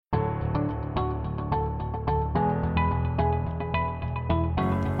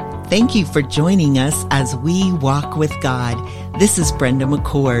Thank you for joining us as we walk with God. This is Brenda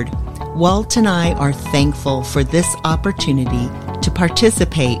McCord. Walt and I are thankful for this opportunity to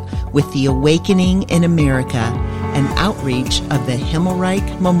participate with the Awakening in America, an outreach of the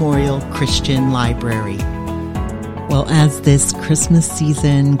Himmelreich Memorial Christian Library. Well, as this Christmas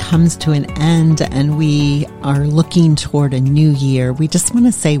season comes to an end and we are looking toward a new year, we just want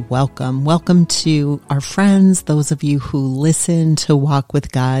to say welcome. Welcome to our friends, those of you who listen to Walk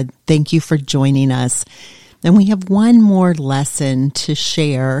with God. Thank you for joining us. And we have one more lesson to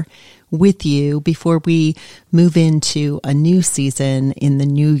share with you before we move into a new season in the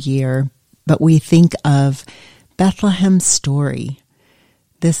new year. But we think of Bethlehem's story.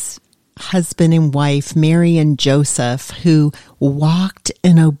 This husband and wife, Mary and Joseph, who walked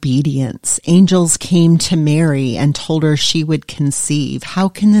in obedience. Angels came to Mary and told her she would conceive. How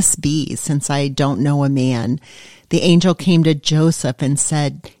can this be, since I don't know a man? The angel came to Joseph and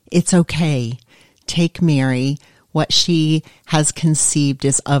said, "It's okay. Take Mary. What she has conceived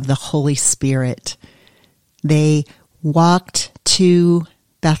is of the Holy Spirit." They walked to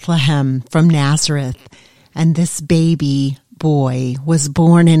Bethlehem from Nazareth, and this baby boy was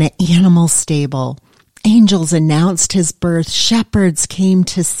born in an animal stable. Angels announced his birth. Shepherds came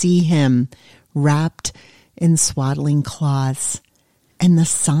to see him, wrapped in swaddling cloths. And the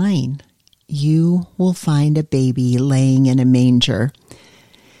sign, you will find a baby laying in a manger.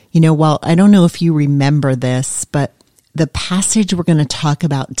 You know, well, I don't know if you remember this, but the passage we're going to talk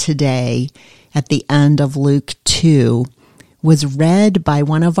about today at the end of Luke 2 was read by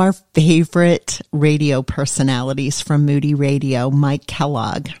one of our favorite radio personalities from Moody Radio, Mike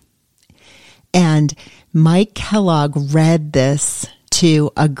Kellogg. And Mike Kellogg read this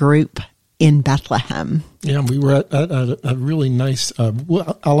to a group in Bethlehem. Yeah, we were at a really nice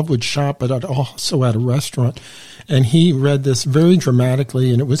olive wood shop, but also at a restaurant. And he read this very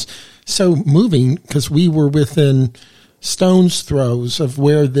dramatically, and it was so moving because we were within stone's throws of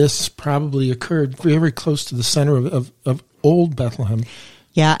where this probably occurred, very close to the center of old Bethlehem.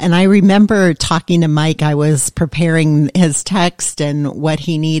 Yeah, and I remember talking to Mike. I was preparing his text and what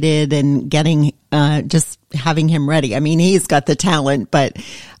he needed and getting, just having him ready. I mean, he's got the talent, but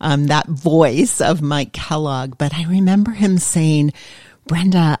that voice of Mike Kellogg. But I remember him saying,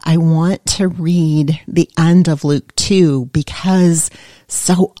 "Brenda, I want to read the end of Luke 2 because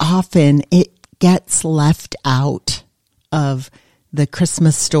so often it gets left out of the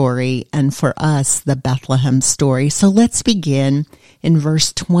Christmas story, and for us, the Bethlehem story." So let's begin in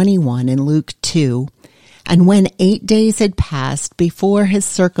verse 21 in Luke 2. "And when 8 days had passed before his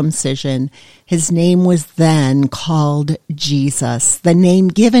circumcision, his name was then called Jesus, the name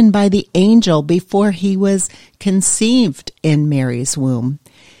given by the angel before he was conceived in Mary's womb."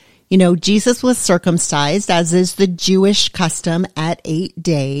 You know, Jesus was circumcised, as is the Jewish custom, at 8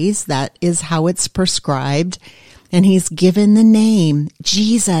 days. That is how it's prescribed. And he's given the name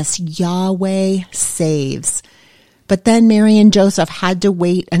Jesus, Yahweh saves. But then Mary and Joseph had to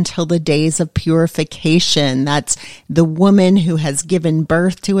wait until the days of purification. That's the woman who has given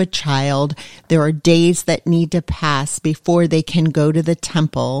birth to a child. There are days that need to pass before they can go to the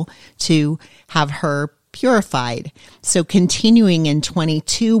temple to have her purified. So continuing in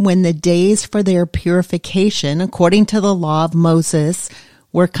 22, when the days for their purification, according to the law of Moses,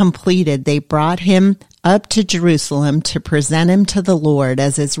 were completed, they brought him up to Jerusalem to present him to the Lord,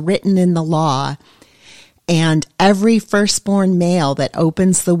 as is written in the law. And every firstborn male that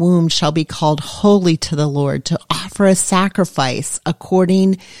opens the womb shall be called holy to the Lord, to offer a sacrifice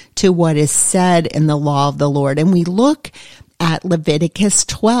according to what is said in the law of the Lord. And we look at Leviticus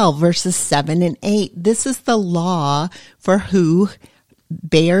 12, verses 7 and 8. This is the law for who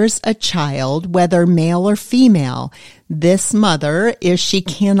bears a child, whether male or female. This mother, if she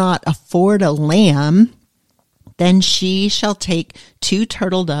cannot afford a lamb, then she shall take 2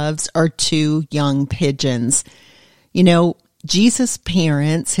 turtle doves or 2 young pigeons. You know, Jesus'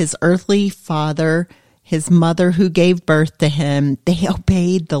 parents, his earthly father, his mother who gave birth to him, they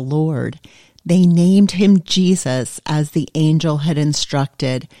obeyed the Lord. They named him Jesus as the angel had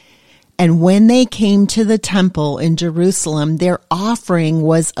instructed. And when they came to the temple in Jerusalem, their offering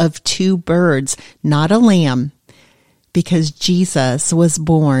was of 2 birds, not a lamb, because Jesus was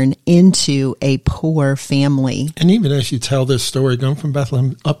born into a poor family. And even as you tell this story, going from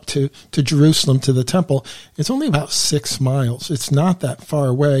Bethlehem up to Jerusalem to the temple, it's only about 6 miles. It's not that far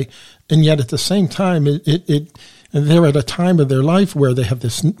away. And yet at the same time, they're at a time of their life where they have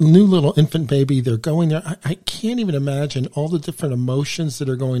this new little infant baby. They're going there. I can't even imagine all the different emotions that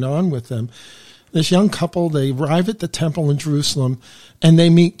are going on with them. This young couple, they arrive at the temple in Jerusalem, and they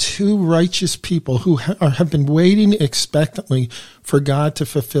meet two righteous people who have been waiting expectantly for God to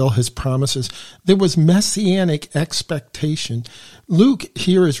fulfill his promises. There was messianic expectation. Luke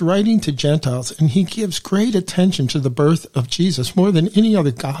here is writing to Gentiles, and he gives great attention to the birth of Jesus more than any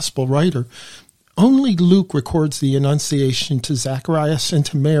other gospel writer. Only Luke records the Annunciation to Zacharias and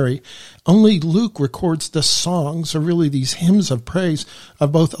to Mary. Only Luke records the songs, or really these hymns of praise,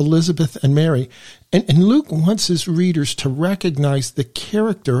 of both Elizabeth and Mary. And Luke wants his readers to recognize the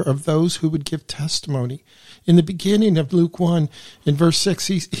character of those who would give testimony. In the beginning of Luke 1, in verse 6,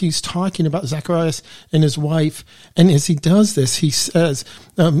 he's talking about Zacharias and his wife. And as he does this, he says,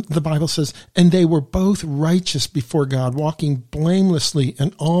 the Bible says, and they were both righteous before God, walking blamelessly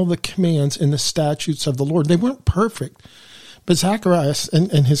in all the commands and the statutes of the Lord. They weren't perfect. But Zacharias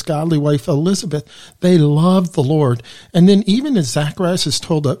and his godly wife Elizabeth, they loved the Lord. And then even as Zacharias is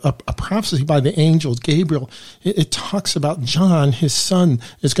told a prophecy by the angel Gabriel, it talks about John, his son,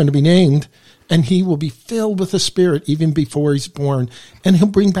 is going to be named, and he will be filled with the Spirit even before he's born. And he'll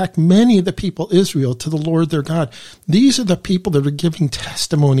bring back many of the people, Israel, to the Lord their God. These are the people that are giving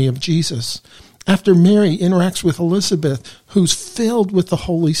testimony of Jesus. After Mary interacts with Elizabeth, who's filled with the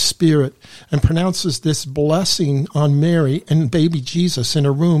Holy Spirit, and pronounces this blessing on Mary and baby Jesus in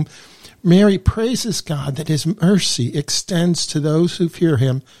her womb, Mary praises God that his mercy extends to those who fear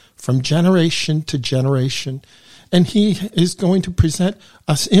him from generation to generation. And he is going to present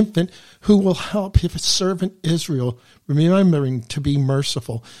us infant who will help his servant Israel, remembering to be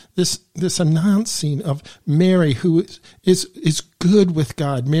merciful. This announcing of Mary, who is good with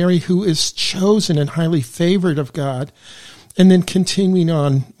God, Mary who is chosen and highly favored of God. And then continuing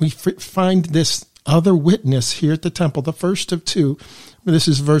on, we find this other witness here at the temple, the first of two. This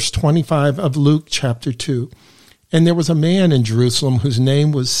is verse 25 of Luke chapter 2. And there was a man in Jerusalem whose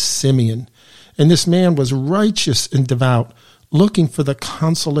name was Simeon. And this man was righteous and devout, looking for the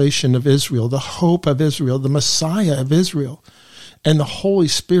consolation of Israel, the hope of Israel, the Messiah of Israel. And the Holy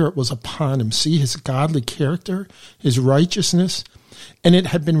Spirit was upon him. See his godly character, his righteousness. And it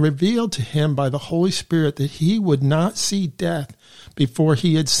had been revealed to him by the Holy Spirit that he would not see death before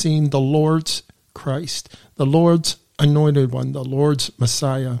he had seen the Lord's Christ, the Lord's anointed one, the Lord's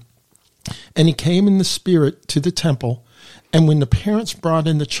Messiah. And he came in the Spirit to the temple. And when the parents brought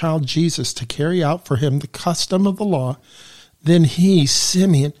in the child Jesus to carry out for him the custom of the law, then he,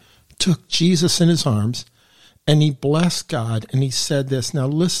 Simeon, took Jesus in his arms, and he blessed God, and he said this. Now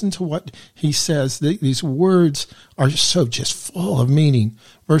listen to what he says. These words are so just full of meaning.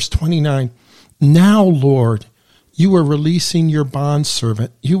 Verse 29, now, Lord, you are releasing your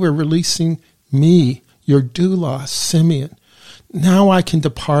bondservant. You are releasing me, your doulos, Simeon. Now I can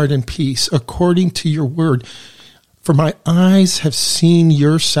depart in peace according to your word. For my eyes have seen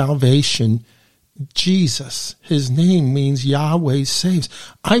your salvation, Jesus. His name means Yahweh saves.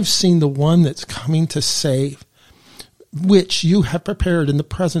 I've seen the one that's coming to save, which you have prepared in the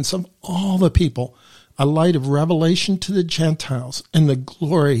presence of all the people, a light of revelation to the Gentiles and the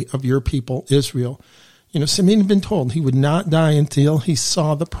glory of your people, Israel. You know, Simeon had been told he would not die until he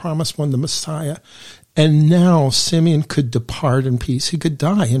saw the promised one, the Messiah. And now Simeon could depart in peace. He could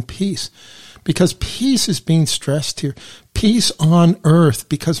die in peace. Because peace is being stressed here. Peace on earth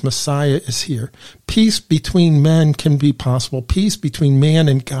because Messiah is here. Peace between men can be possible. Peace between man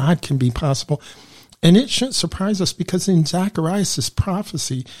and God can be possible. And it shouldn't surprise us because in Zacharias'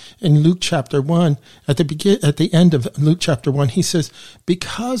 prophecy in Luke chapter 1, at the end of Luke chapter 1, he says,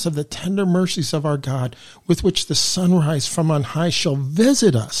 because of the tender mercies of our God, with which the sunrise from on high shall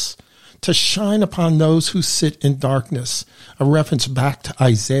visit us, to shine upon those who sit in darkness, a reference back to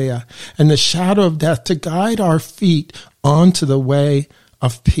Isaiah, and the shadow of death, to guide our feet onto the way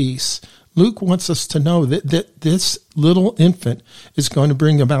of peace. Luke wants us to know that this little infant is going to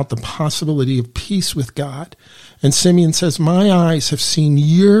bring about the possibility of peace with God. And Simeon says, my eyes have seen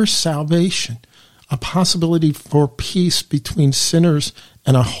your salvation, a possibility for peace between sinners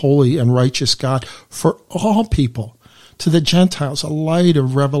and a holy and righteous God for all people. To the Gentiles, a light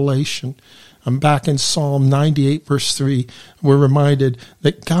of revelation. I'm back in Psalm 98, verse 3. We're reminded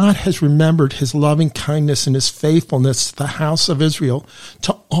that God has remembered his loving kindness and his faithfulness to the house of Israel,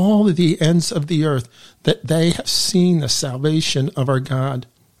 to all the ends of the earth, that they have seen the salvation of our God.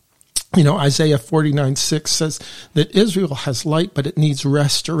 You know, Isaiah 49:6 says that Israel has light, but it needs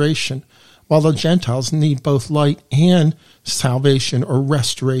restoration, while the Gentiles need both light and salvation or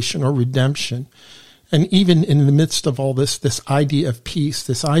restoration or redemption. And even in the midst of all this idea of peace,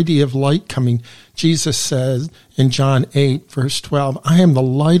 this idea of light coming, Jesus says in John 8, verse 12, I am the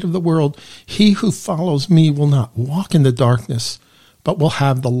light of the world. He who follows me will not walk in the darkness, but will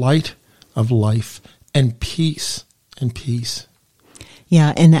have the light of life and peace and peace.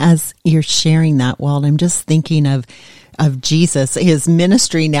 Yeah, and as you're sharing that, Walt, I'm just thinking of Jesus. His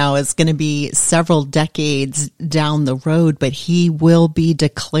ministry now is going to be several decades down the road, but he will be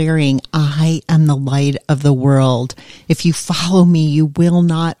declaring, I am the light of the world. If you follow me, you will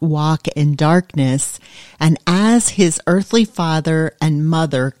not walk in darkness. And as his earthly father and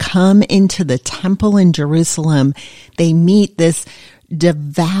mother come into the temple in Jerusalem, they meet this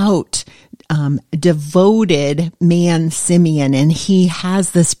devoted man, Simeon, and he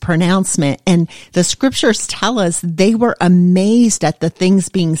has this pronouncement. And the scriptures tell us they were amazed at the things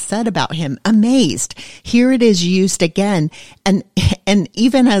being said about him. Amazed. Here it is used again. And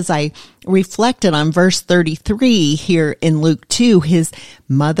even as I reflected on verse 33 here in Luke 2, his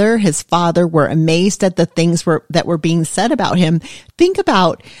mother, his father were amazed at the things that were being said about him. Think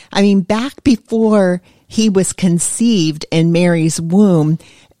about, back before he was conceived in Mary's womb,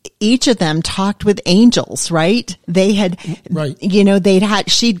 each of them talked with angels, right? They had, right.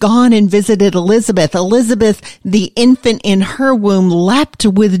 She'd gone and visited Elizabeth. Elizabeth, the infant in her womb, leapt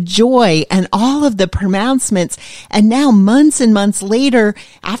with joy, and all of the pronouncements. And now months and months later,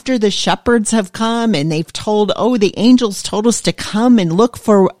 after the shepherds have come and they've told, the angels told us to come and look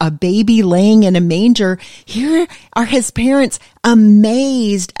for a baby laying in a manger. Here are his parents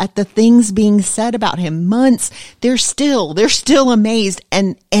amazed at the things being said about him. Months, they're still amazed.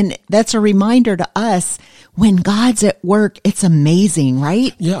 And that's a reminder to us, when God's at work, it's amazing,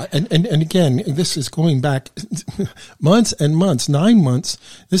 right? Yeah. And again, this is going back months and months, 9 months.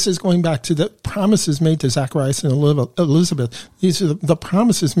 This is going back to the promises made to Zacharias and Elizabeth. These are the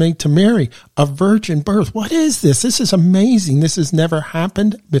promises made to Mary, a virgin birth. What is this? This is amazing. This has never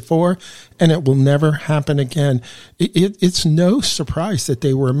happened before, and it will never happen again. It's no surprise that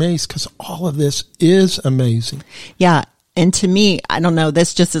they were amazed, because all of this is amazing. Yeah. And to me, I don't know,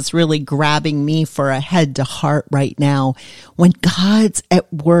 this just is really grabbing me for a head to heart right now. When God's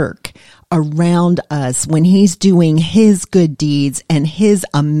at work around us, when he's doing his good deeds and his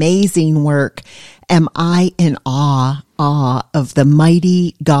amazing work, am I in awe of the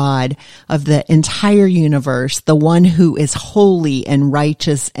mighty God of the entire universe, the one who is holy and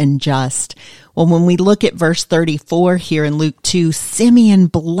righteous and just. Well, when we look at verse 34 here in Luke 2, Simeon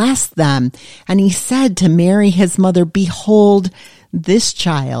blessed them, and he said to Mary, his mother, behold, this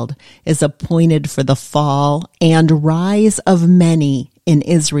child is appointed for the fall and rise of many in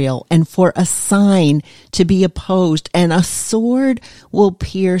Israel, and for a sign to be opposed, and a sword will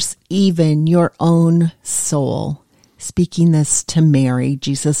pierce even your own soul. Speaking this to Mary,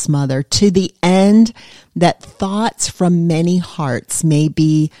 Jesus' mother, to the end that thoughts from many hearts may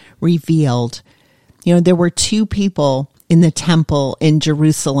be revealed. There were two people in the temple in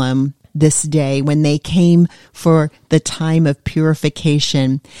Jerusalem this day when they came for the time of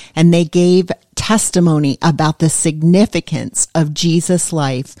purification, and they gave testimony about the significance of Jesus'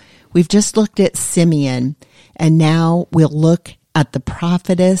 life. We've just looked at Simeon, and now we'll look at the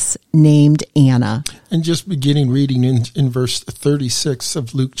prophetess named Anna. And just beginning reading in verse 36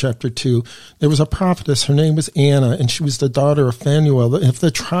 of Luke chapter 2, there was a prophetess, her name was Anna, and she was the daughter of Phanuel of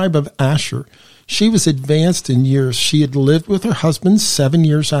the tribe of Asher. She was advanced in years. She had lived with her husband 7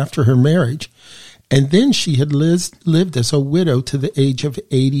 years after her marriage, and then she had lived as a widow to the age of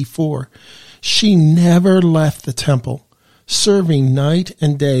 84. She never left the temple, serving night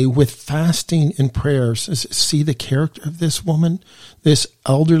and day with fasting and prayers. See the character of this woman, this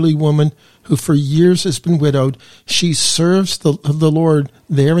elderly woman who for years has been widowed. She serves the Lord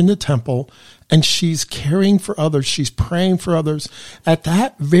there in the temple, and she's caring for others. She's praying for others. At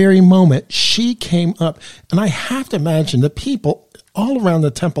that very moment, she came up, and I have to imagine the people all around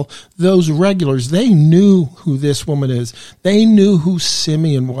the temple, those regulars, they knew who this woman is. They knew who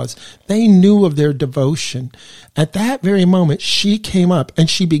Simeon was. They knew of their devotion. At that very moment, she came up and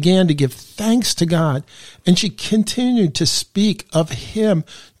she began to give thanks to God, and she continued to speak of him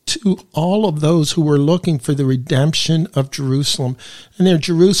to all of those who were looking for the redemption of Jerusalem. And there,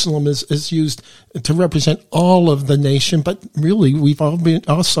 Jerusalem is used to represent all of the nation, but really we've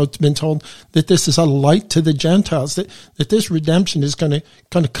also been told that this is a light to the Gentiles, that this redemption is going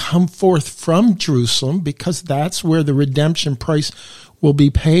to come forth from Jerusalem, because that's where the redemption price will be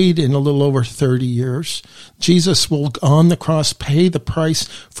paid in a little over 30 years. Jesus will, on the cross, pay the price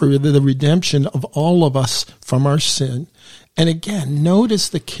for the redemption of all of us from our sin. And again, notice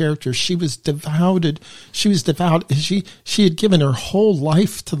the character. She was devoted. She was devout. She had given her whole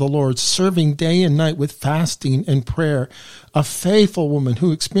life to the Lord, serving day and night with fasting and prayer. A faithful woman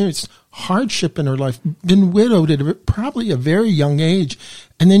who experienced hardship in her life, been widowed at probably a very young age.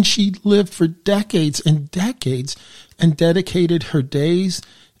 And then she lived for decades and decades and dedicated her days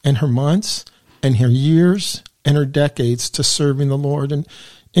and her months and her years and her decades to serving the Lord. And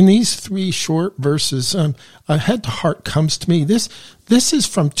in these 3 short verses, a head to heart comes to me. This is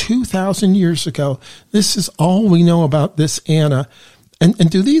from 2,000 years ago. This is all we know about this Anna.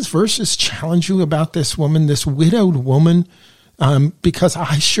 And do these verses challenge you about this woman, this widowed woman? Because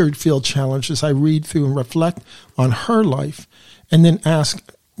I sure feel challenged as I read through and reflect on her life, and then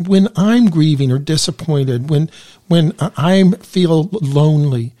ask, when I'm grieving or disappointed, when I feel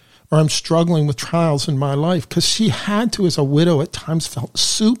lonely, or I'm struggling with trials in my life, because she had to, as a widow, at times felt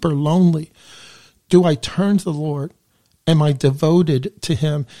super lonely. Do I turn to the Lord? Am I devoted to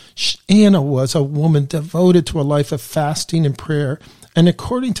him? Anna was a woman devoted to a life of fasting and prayer. And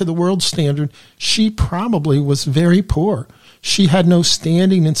according to the world standard, she probably was very poor. She had no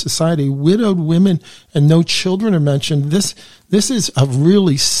standing in society. Widowed women and no children are mentioned. This is a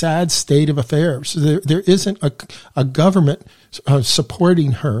really sad state of affairs. There isn't a government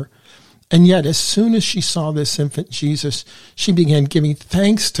supporting her. And yet, as soon as she saw this infant Jesus, she began giving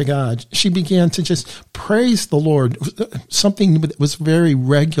thanks to God. She began to just praise the Lord, something that was very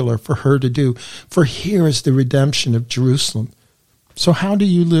regular for her to do. For here is the redemption of Jerusalem. So how do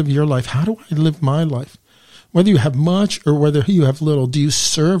you live your life? How do I live my life? Whether you have much or whether you have little, do you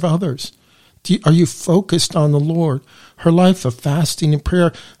serve others? Are you focused on the Lord? Her life of fasting and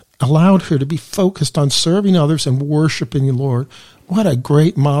prayer allowed her to be focused on serving others and worshiping the Lord. What a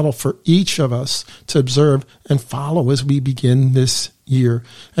great model for each of us to observe and follow as we begin this year.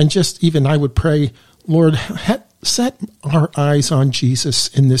 And just even I would pray, Lord, set our eyes on Jesus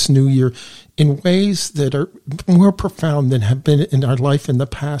in this new year in ways that are more profound than have been in our life in the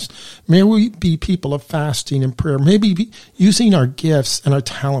past. May we be people of fasting and prayer. Maybe be using our gifts and our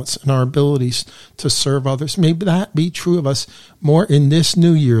talents and our abilities to serve others. May that be true of us more in this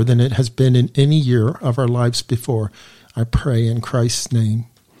new year than it has been in any year of our lives before. I pray in Christ's name.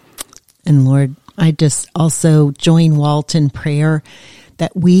 And Lord, I just also join Walt in prayer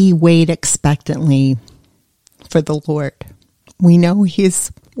that we wait expectantly for the Lord. We know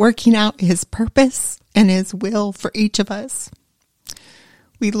he's working out his purpose and his will for each of us.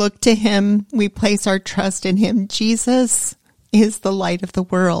 We look to him. We place our trust in him. Jesus is the light of the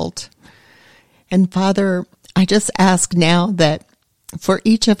world. And Father, I just ask now that for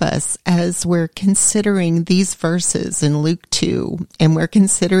each of us, as we're considering these verses in Luke 2, and we're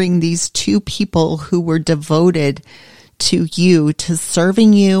considering these 2 people who were devoted to you, to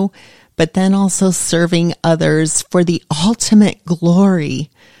serving you, but then also serving others for the ultimate glory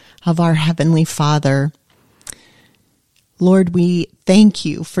of our Heavenly Father. Lord, we thank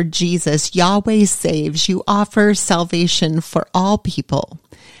you for Jesus. Yahweh saves. You offer salvation for all people.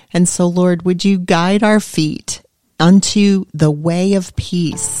 And so, Lord, would you guide our feet unto the way of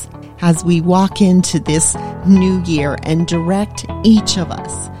peace as we walk into this new year, and direct each of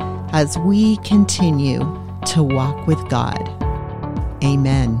us as we continue to walk with God.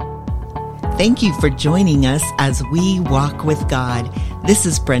 Amen. Thank you for joining us as we walk with God. This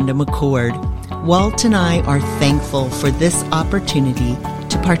is Brenda McCord. Walt and I are thankful for this opportunity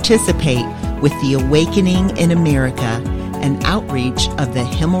to participate with the Awakening in America, an outreach of the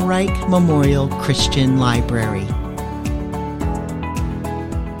Himmelreich Memorial Christian Library.